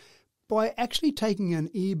language. By actually taking an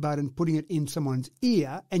earbud and putting it in someone's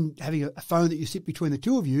ear and having a phone that you sit between the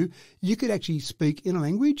two of you, you could actually speak in a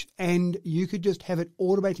language and you could just have it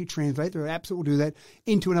automatically translate. There are apps that will do that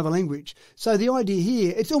into another language. So the idea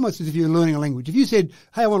here, it's almost as if you're learning a language. If you said,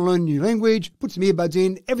 hey, I want to learn a new language, put some earbuds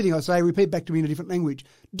in, everything I say, repeat back to me in a different language.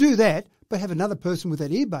 Do that, but have another person with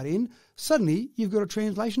that earbud in, suddenly you've got a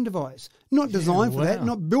translation device. Not designed for that,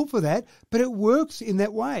 not built for that, but it works in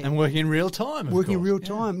that way. And working in real time, Working in real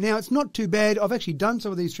time. Now, it's not too bad. I've actually done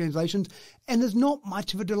some of these translations, and there's not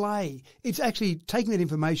much of a delay. It's actually taking that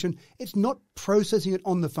information. It's not processing it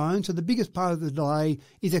on the phone. So the biggest part of the delay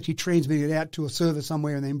is actually transmitting it out to a server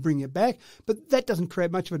somewhere and then bringing it back. But that doesn't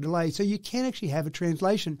create much of a delay. So you can actually have a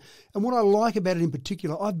translation. And what I like about it in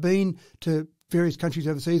particular, I've been to various countries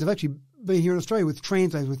overseas. I've actually been here in Australia with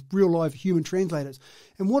translators, with real live human translators.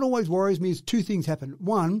 And what always worries me is two things happen.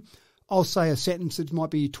 One, I'll say a sentence that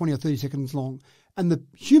might be 20 or 30 seconds long, and the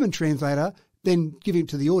human translator then giving it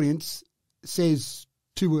to the audience says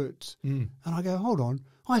 2 words. And I go, hold on,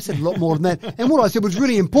 I said a lot more than that. And what I said was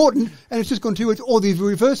really important, and it's just gone 2 words. Or the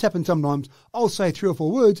reverse happens sometimes. I'll say 3 or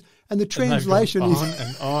 4 words, and the translation and is... on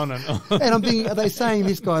and on and on. And I'm thinking, are they saying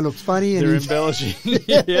this guy looks funny? And They're he's- embellishing.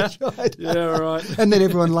 Yeah, Yeah, that's right. Yeah, right. And then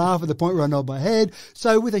everyone laugh at the point where I nod my head.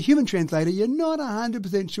 So with a human translator, you're not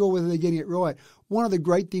 100% sure whether they're getting it right. One of the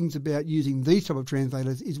great things about using these type of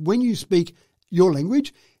translators is when you speak your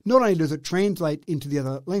language, not only does it translate into the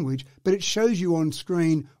other language, but it shows you on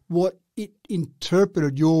screen what it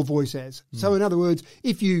interpreted your voice as. So in other words,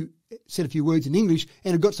 if you said a few words in English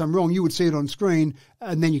and it got some wrong, you would see it on screen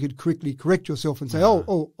and then you could quickly correct yourself and say,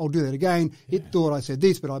 oh, I'll do that again. It thought I said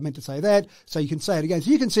this, but I meant to say that. So you can say it again. So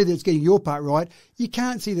you can see that it's getting your part right. You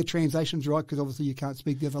can't see the translations right because obviously you can't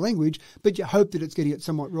speak the other language, but you hope that it's getting it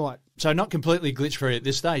somewhat right. So not completely glitch-free at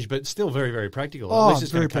this stage, but still very, very practical. Oh, At least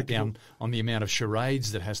it's going very to cut practical. down on the amount of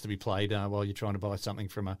charades that has to be played while you're trying to buy something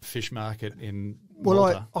from a fish market in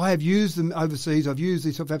Malta. Well, I have used them overseas. I've used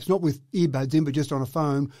these sort of apps, not with earbuds in, but just on a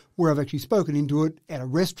phone, where I've actually spoken into it at a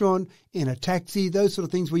restaurant, in a taxi, those sort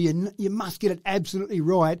of things where you must get it absolutely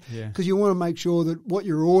right because you want to make sure that what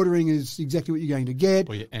you're ordering is exactly what you're going to get.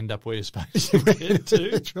 Or you end up where you're supposed to get to.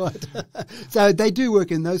 That's right. So they do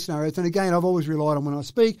work in those scenarios. And again, I've always relied on when I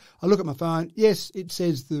speak, I look at my phone. Yes, it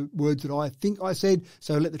says the words that I think I said,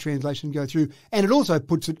 so let the translation go through. And it also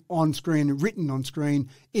puts it on screen, written on screen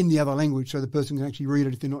in the other language, so the person can actually read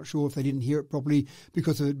it if they're not sure, if they didn't hear it properly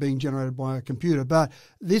because of it being generated by a computer. But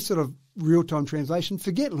this sort of real-time translation,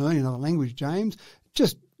 forget learning another language, James.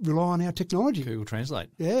 Just rely on our technology. Google Translate.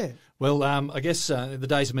 Yeah. Well, I guess the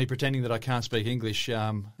days of me pretending that I can't speak English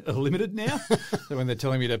are limited now. So when they're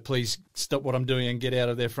telling me to please stop what I'm doing and get out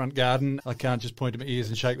of their front garden, I can't just point to my ears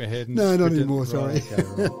and shake my head. And No, not pretend- anymore, Right, sorry. okay,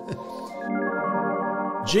 right.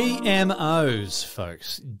 GMOs,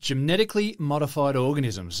 folks, genetically modified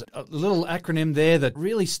organisms. A little acronym there that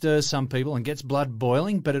really stirs some people and gets blood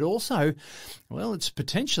boiling, but it also, well, it's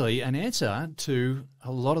potentially an answer to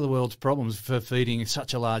a lot of the world's problems for feeding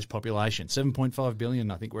such a large population. 7.5 billion,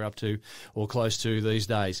 I think we're up to, or close to these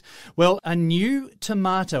days. Well, a new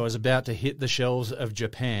tomato is about to hit the shelves of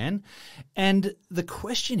Japan, and the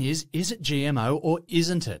question is it GMO or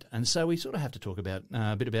isn't it? And so we sort of have to talk about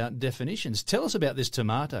a bit about definitions. Tell us about this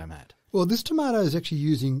tomato, Matt. Well, this tomato is actually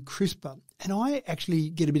using CRISPR, and I actually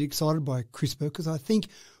get a bit excited by CRISPR because I think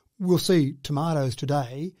we'll see tomatoes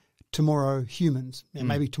today, tomorrow humans. Now,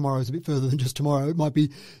 maybe tomorrow's a bit further than just tomorrow. It might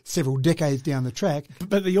be several decades down the track.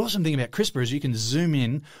 But the awesome thing about CRISPR is you can zoom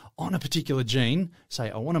in on a particular gene,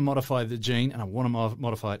 say, I want to modify the gene and I want to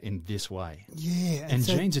modify it in this way. Yeah. And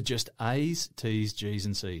so genes are just A's, T's, G's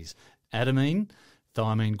and C's. Adenine,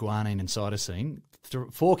 thymine, guanine and cytosine,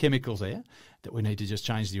 4 chemicals there that we need to just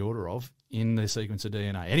change the order of in the sequence of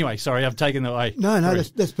DNA. Anyway, sorry, I've taken the way. No,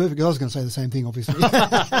 that's perfect. I was going to say the same thing, obviously.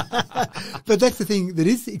 But that's the thing that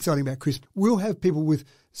is exciting about CRISPR. We'll have people with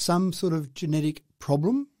some sort of genetic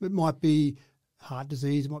problem. It might be heart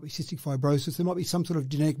disease, it might be cystic fibrosis, there might be some sort of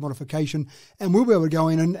genetic modification, and we'll be able to go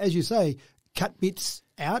in and, as you say, cut bits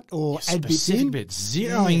out or add bits in. Specific bits,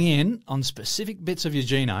 zeroing in on specific bits of your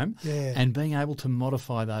genome and being able to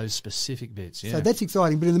modify those specific bits. Yeah. So that's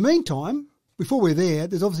exciting. But in the meantime, before we're there,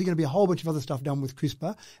 there's obviously going to be a whole bunch of other stuff done with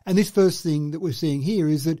CRISPR. And this first thing that we're seeing here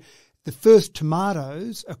is that the first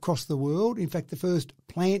tomatoes across the world, in fact, the first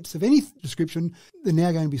plants of any description, they're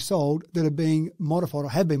now going to be sold that are being modified or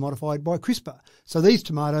have been modified by CRISPR. So these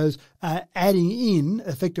tomatoes are adding in,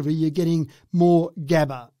 effectively, you're getting more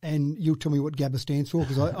GABA. And you'll tell me what GABA stands for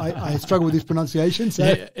because I struggle with this pronunciation. So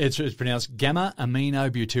yeah, it's pronounced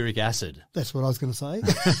gamma-aminobutyric acid. That's what I was going to say.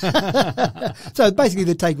 So basically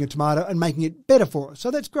they're taking a tomato and making it better for us. So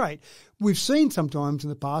that's great. We've seen sometimes in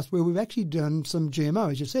the past where we've actually done some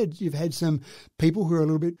GMO. As you said, you've had some people who are a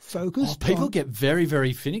little bit focused. People get very,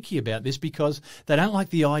 very finicky about this because they don't like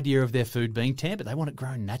the idea of their food being tampered. They want it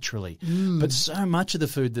grown naturally. But so much of the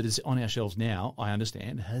food that is on our shelves now, I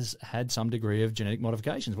understand, has had some degree of genetic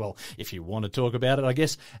modifications. Well, if you want to talk about it, I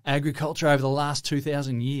guess agriculture over the last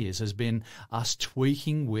 2,000 years has been us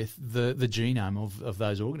tweaking with the genome of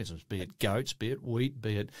those organisms, be it goats, be it wheat,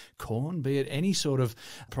 be it corn, be it any sort of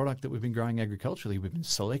product that we've been growing agriculturally. We've been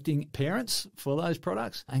selecting parents for those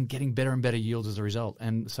products and getting better and better yields as a result.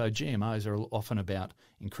 And so GMOs are often about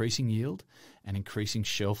increasing yield and increasing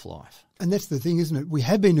shelf life. And that's the thing, isn't it? We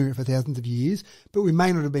have been doing it for thousands of years, but we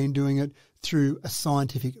may not have been doing it through a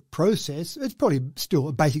scientific process. It's probably still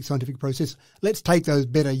a basic scientific process. Let's take those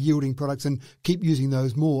better yielding products and keep using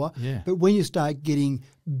those more. Yeah. But when you start getting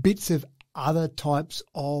bits of other types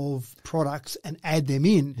of products and add them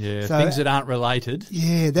in. Yeah, so, things that aren't related.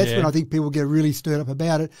 Yeah, that's when I think people get really stirred up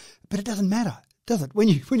about it. But it doesn't matter, does it? When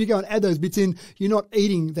you go and add those bits in, you're not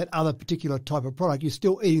eating that other particular type of product. You're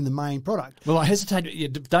still eating the main product. Well, I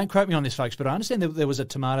hesitate. Don't quote me on this, folks, but I understand that there was a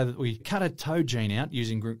tomato that we cut a toad gene out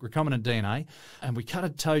using recombinant DNA, and we cut a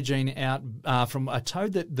toad gene out from a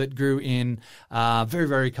toad that grew in very,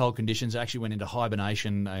 very cold conditions, actually went into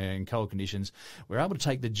hibernation in cold conditions. We were able to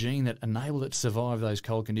take the gene that enabled it to survive those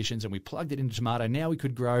cold conditions, and we plugged it into tomato. Now we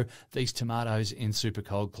could grow these tomatoes in super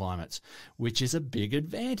cold climates, which is a big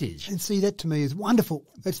advantage. And see, that to me is wonderful.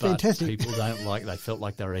 That's fantastic. People don't like. They felt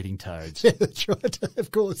like they were eating toads. Yeah, that's right. Of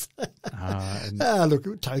course.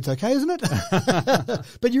 Look, toad's okay, isn't it?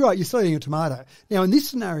 But you're right. You're still eating a tomato. Now, in this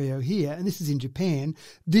scenario here, and this is in Japan,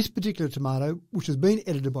 this particular tomato, which has been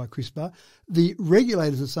edited by CRISPR, the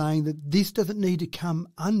regulators are saying that this doesn't need to come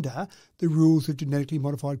under the rules of genetically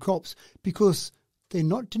modified crops because they're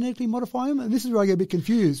not genetically modifying them, and this is where I get a bit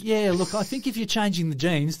confused. Yeah, look, I think if you're changing the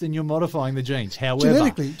genes, then you're modifying the genes. However,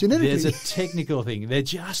 genetically. There's a technical thing. They're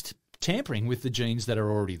just tampering with the genes that are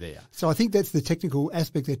already there. So I think that's the technical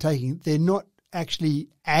aspect they're taking. They're not actually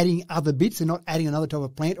adding other bits. They're not adding another type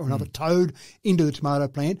of plant or another toad into the tomato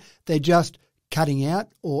plant. They're just cutting out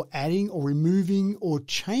or adding or removing or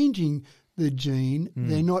changing the gene.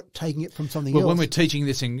 They're not taking it from something else. Well, when we're teaching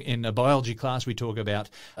this in a biology class, we talk about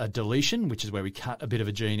a deletion, which is where we cut a bit of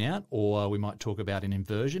a gene out, or we might talk about an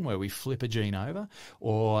inversion, where we flip a gene over,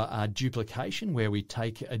 or a duplication, where we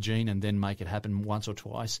take a gene and then make it happen once or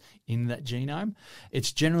twice in that genome.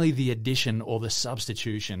 It's generally the addition or the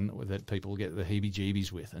substitution that people get the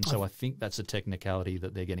heebie-jeebies with. And so I think that's a technicality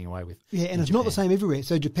that they're getting away with. Yeah, and it's not the same everywhere.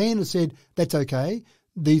 So Japan has said, that's okay.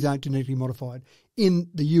 These aren't genetically modified. In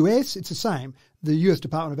the US, it's the same. The US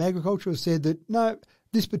Department of Agriculture has said that, no,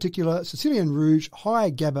 this particular Sicilian Rouge high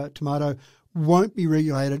GABA tomato won't be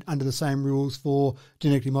regulated under the same rules for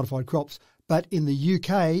genetically modified crops. But in the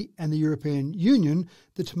UK and the European Union,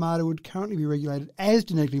 the tomato would currently be regulated as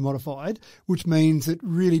genetically modified, which means that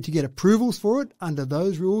really to get approvals for it under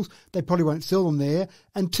those rules, they probably won't sell them there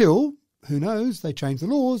until, who knows, they change the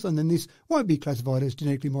laws and then this won't be classified as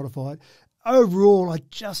genetically modified. Overall, I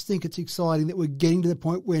just think it's exciting that we're getting to the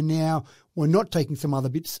point where now we're not taking some other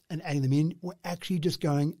bits and adding them in. We're actually just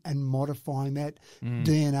going and modifying that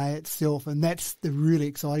DNA itself, and that's the really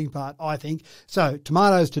exciting part, I think. So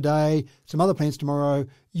tomatoes today, some other plants tomorrow,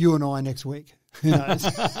 you and I next week. Who knows?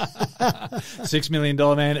 $6 million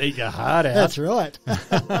man, eat your heart out. That's right.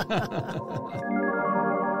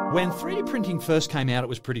 When 3D printing first came out, it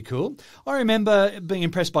was pretty cool. I remember being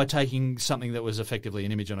impressed by taking something that was effectively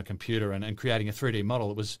an image on a computer and creating a 3D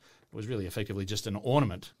model. It was really effectively just an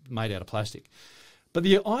ornament made out of plastic. But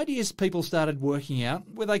the ideas people started working out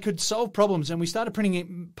where they could solve problems, and we started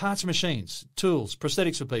printing parts of machines, tools,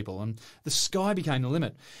 prosthetics for people, and the sky became the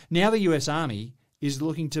limit. Now the US Army is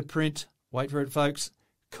looking to print, wait for it folks,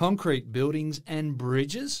 concrete buildings and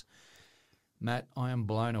bridges. Matt, I am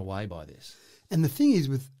blown away by this. And the thing is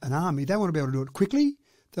with an army, they want to be able to do it quickly.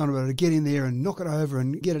 They want to be able to get in there and knock it over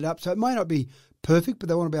and get it up. So it may not be perfect, but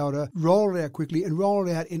they want to be able to roll it out quickly and roll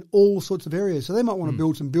it out in all sorts of areas. So they might want to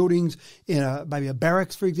build some buildings in maybe a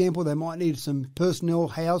barracks, for example. They might need some personnel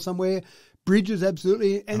housed somewhere. Bridges,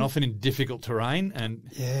 absolutely. And often in difficult terrain.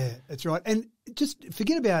 Yeah, that's right. And just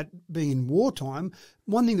forget about being in wartime.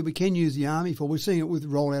 One thing that we can use the army for, we're seeing it with the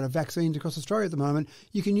rollout of vaccines across Australia at the moment.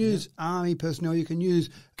 You can use army personnel, you can use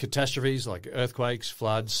catastrophes like earthquakes,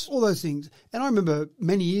 floods. All those things. And I remember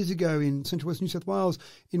many years ago in Central West New South Wales,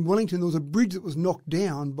 in Wellington, there was a bridge that was knocked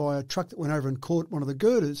down by a truck that went over and caught one of the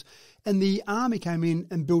girders. And the army came in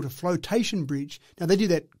and built a flotation bridge. Now, they did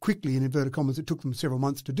that quickly, in inverted commas. It took them several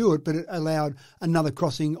months to do it, but it allowed another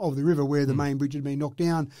crossing of the river where the main bridge had been knocked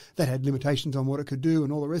down. That had limitations on what it could do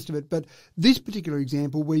and all the rest of it. But this particular example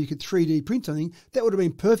where you could 3D print something, that would have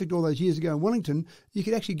been perfect all those years ago in Wellington. You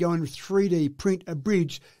could actually go and 3D print a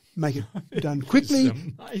bridge, make it done quickly,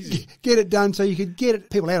 get it done so you could get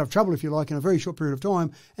people out of trouble, if you like, in a very short period of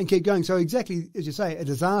time and keep going. So exactly, as you say, a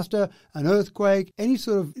disaster, an earthquake, any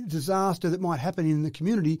sort of disaster that might happen in the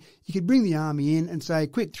community, you could bring the army in and say,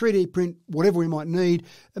 quick, 3D print whatever we might need.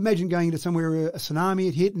 Imagine going into somewhere where a tsunami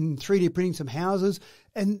had hit and 3D printing some houses.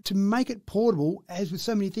 And to make it portable, as with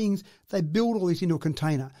so many things, they build all this into a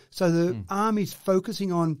container. So the army's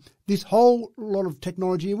focusing on this whole lot of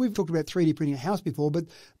technology. We've talked about 3D printing a house before, but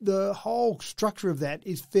the whole structure of that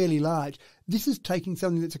is fairly large. This is taking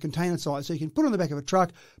something that's a container size, so you can put it on the back of a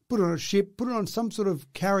truck, put it on a ship, put it on some sort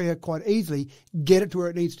of carrier quite easily, get it to where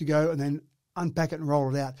it needs to go, and then unpack it and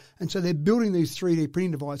roll it out. And so they're building these 3D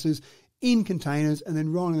printing devices in containers and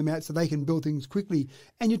then rolling them out so they can build things quickly.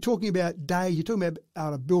 And you're talking about days. You're talking about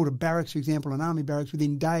how to build a barracks, for example, an army barracks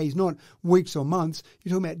within days, not weeks or months.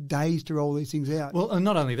 You're talking about days to roll these things out. Well, and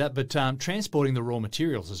not only that, but transporting the raw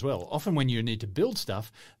materials as well. Often when you need to build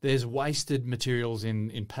stuff, there's wasted materials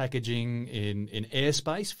in packaging, in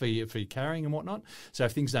airspace for your carrying and whatnot. So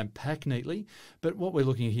if things don't pack neatly. But what we're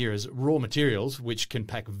looking at here is raw materials, which can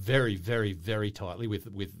pack very, very, very tightly with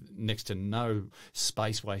next to no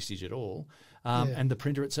space wastage at all. And the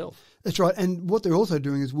printer itself. That's right. And what they're also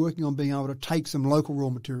doing is working on being able to take some local raw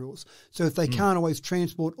materials. So if they can't always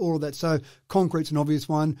transport all of that, so concrete's an obvious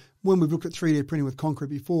one. When we've looked at 3D printing with concrete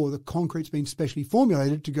before, the concrete's been specially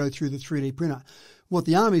formulated to go through the 3D printer. What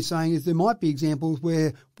the Army's saying is there might be examples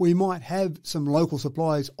where we might have some local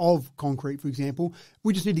supplies of concrete, for example.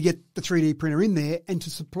 We just need to get the 3D printer in there, and to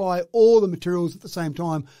supply all the materials at the same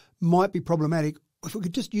time might be problematic. If we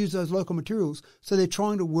could just use those local materials. So they're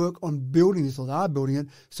trying to work on building this, or they are building it,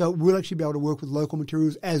 so we'll actually be able to work with local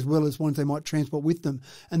materials as well as ones they might transport with them.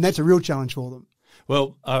 And that's a real challenge for them.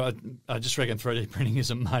 Well, I just reckon 3D printing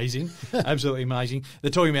is amazing, absolutely amazing.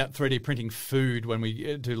 They're talking about 3D printing food when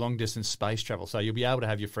we do long-distance space travel. So you'll be able to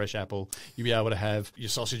have your fresh apple, you'll be able to have your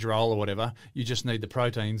sausage roll or whatever. You just need the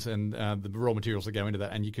proteins and the raw materials that go into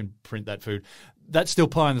that, and you can print that food. That's still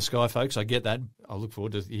pie in the sky, folks. I get that. I look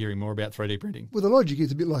forward to hearing more about 3D printing. Well, the logic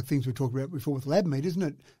is a bit like things we talked about before with lab meat, isn't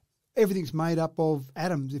it? Everything's made up of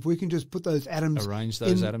atoms. If we can just put those atoms... Arrange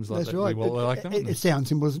those atoms like that. Right. Like them. It sounds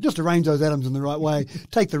simple. Just arrange those atoms in the right way.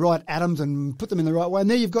 Take the right atoms and put them in the right way, and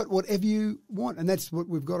there you've got whatever you want, and that's what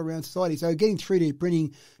we've got around society. So getting 3D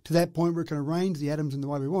printing to that point where it can arrange the atoms in the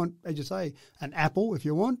way we want, as you say, an apple if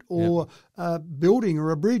you want, or a building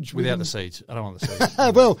or a bridge. Without the seeds. I don't want the seeds.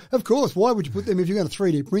 Well, of course. Why would you put them if you're going to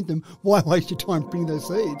 3D print them? Why waste your time printing those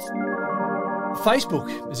seeds?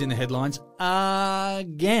 Facebook is in the headlines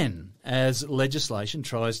again. as legislation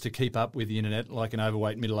tries to keep up with the internet like an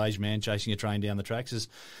overweight middle-aged man chasing a train down the tracks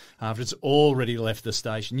after it's already left the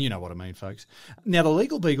station. You know what I mean, folks. Now, the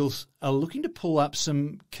Legal Beagles are looking to pull up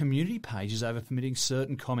some community pages over permitting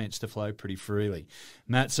certain comments to flow pretty freely.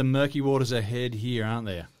 Matt, some murky waters ahead here, aren't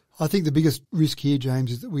there? I think the biggest risk here,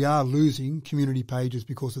 James, is that we are losing community pages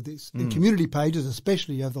because of this. And community pages,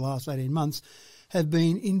 especially over the last 18 months, have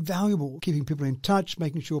been invaluable, keeping people in touch,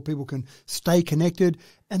 making sure people can stay connected,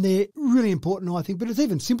 and they're really important, I think. But it's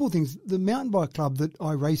even simple things. The mountain bike club that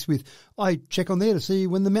I race with, I check on there to see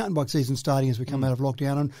when the mountain bike season's starting as we come out of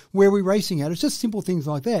lockdown and where we're racing at. It's just simple things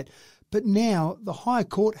like that. But now the High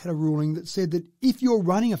Court had a ruling that said that if you're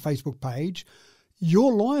running a Facebook page,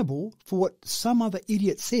 you're liable for what some other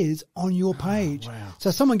idiot says on your page. Oh, wow.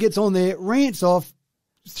 So someone gets on there, rants off,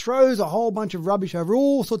 throws a whole bunch of rubbish over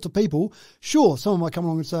all sorts of people. Sure, someone might come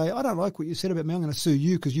along and say, I don't like what you said about me, I'm going to sue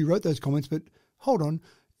you because you wrote those comments, but hold on,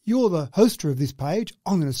 you're the hoster of this page,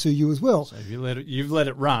 I'm going to sue you as well. So you've let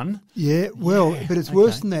it run. Yeah, well, but it's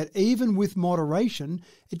worse than that. Even with moderation,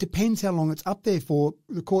 it depends how long it's up there for.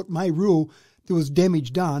 The court may rule there was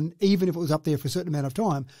damage done, even if it was up there for a certain amount of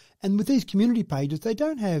time. And with these community pages, they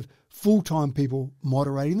don't have full-time people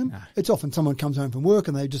moderating them. No. It's often someone comes home from work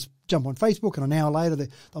and they just jump on Facebook, and an hour later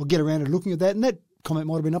they'll get around to looking at that, and that comment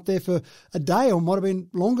might have been up there for a day or might have been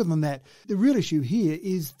longer than that. The real issue here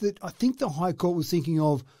is that I think the High Court was thinking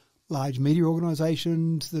of large media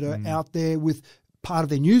organisations that are out there with part of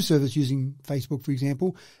their news service using Facebook, for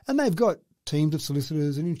example, and they've got teams of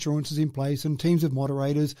solicitors and insurances in place and teams of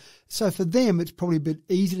moderators. So for them, it's probably a bit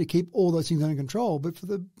easy to keep all those things under control. But for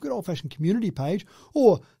the good old-fashioned community page,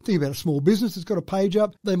 or think about a small business that's got a page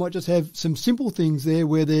up, they might just have some simple things there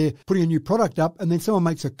where they're putting a new product up and then someone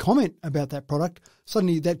makes a comment about that product.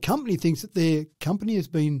 Suddenly that company thinks that their company has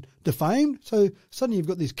been defamed. So suddenly you've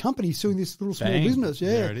got this company suing this little small business.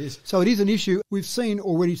 Yeah, there it is. So it is an issue. We've seen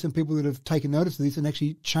already some people that have taken notice of this and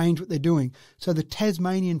actually changed what they're doing. So the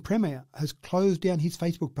Tasmanian Premier has closed down his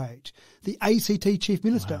Facebook page. The ACT Chief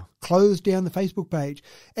Minister closed down the Facebook page.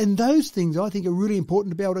 And those things I think are really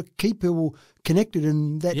important to be able to keep people connected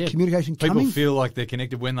and that communication coming. People feel like they're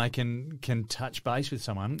connected when they can touch base with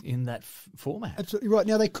someone in that format. Absolutely right.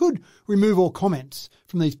 Now, they could remove all comments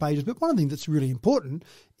from these pages, but one of the things that's really important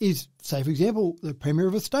is, say, for example, the Premier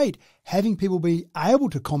of a state, having people be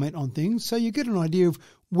able to comment on things so you get an idea of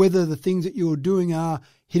whether the things that you're doing are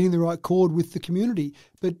hitting the right chord with the community.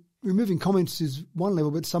 But removing comments is one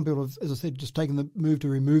level, but some people have, as I said, just taken the move to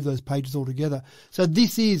remove those pages altogether. So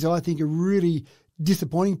this is, I think, a really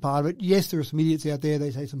disappointing part of it. Yes, there are some idiots out there.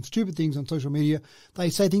 They say some stupid things on social media.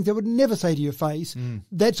 They say things they would never say to your face.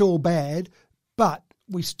 That's all bad, but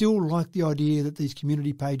we still like the idea that these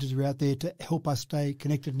community pages are out there to help us stay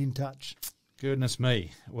connected and in touch. Goodness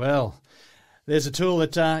me. Well, there's a tool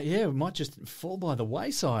that, might just fall by the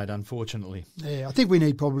wayside, unfortunately. Yeah, I think we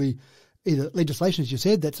need probably either legislation, as you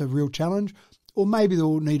said, that's a real challenge, or maybe there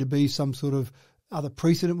will need to be some sort of other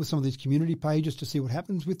precedent with some of these community pages to see what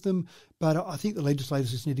happens with them. But I think the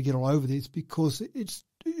legislators just need to get all over this because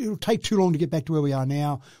it'll take too long to get back to where we are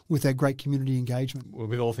now with that great community engagement. Well,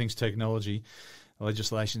 with all things technology,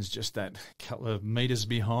 legislation's just that couple of metres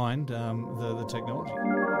behind the technology.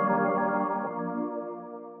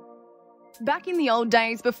 Back in the old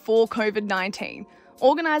days before COVID-19,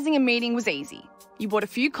 organising a meeting was easy. You bought a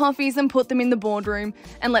few coffees and put them in the boardroom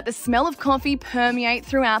and let the smell of coffee permeate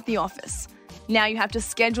throughout the office. Now you have to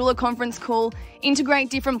schedule a conference call,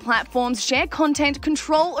 integrate different platforms, share content,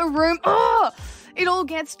 control a room. It all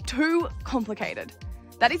gets too complicated.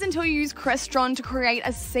 That is until you use Crestron to create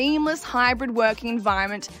a seamless hybrid working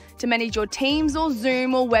environment to manage your Teams or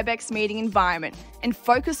Zoom or WebEx meeting environment and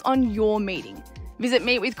focus on your meeting. Visit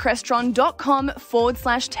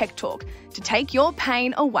meetwithcrestron.com/tech talk to take your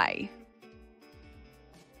pain away.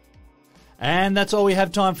 And that's all we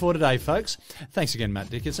have time for today, folks. Thanks again, Matt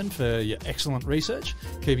Dickinson, for your excellent research,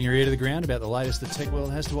 keeping your ear to the ground about the latest the tech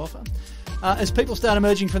world has to offer. As people start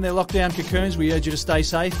emerging from their lockdown cocoons, we urge you to stay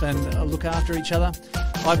safe and look after each other.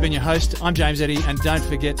 I've been your host. I'm James Eddy, and don't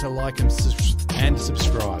forget to like and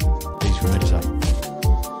subscribe. Easy for me to say.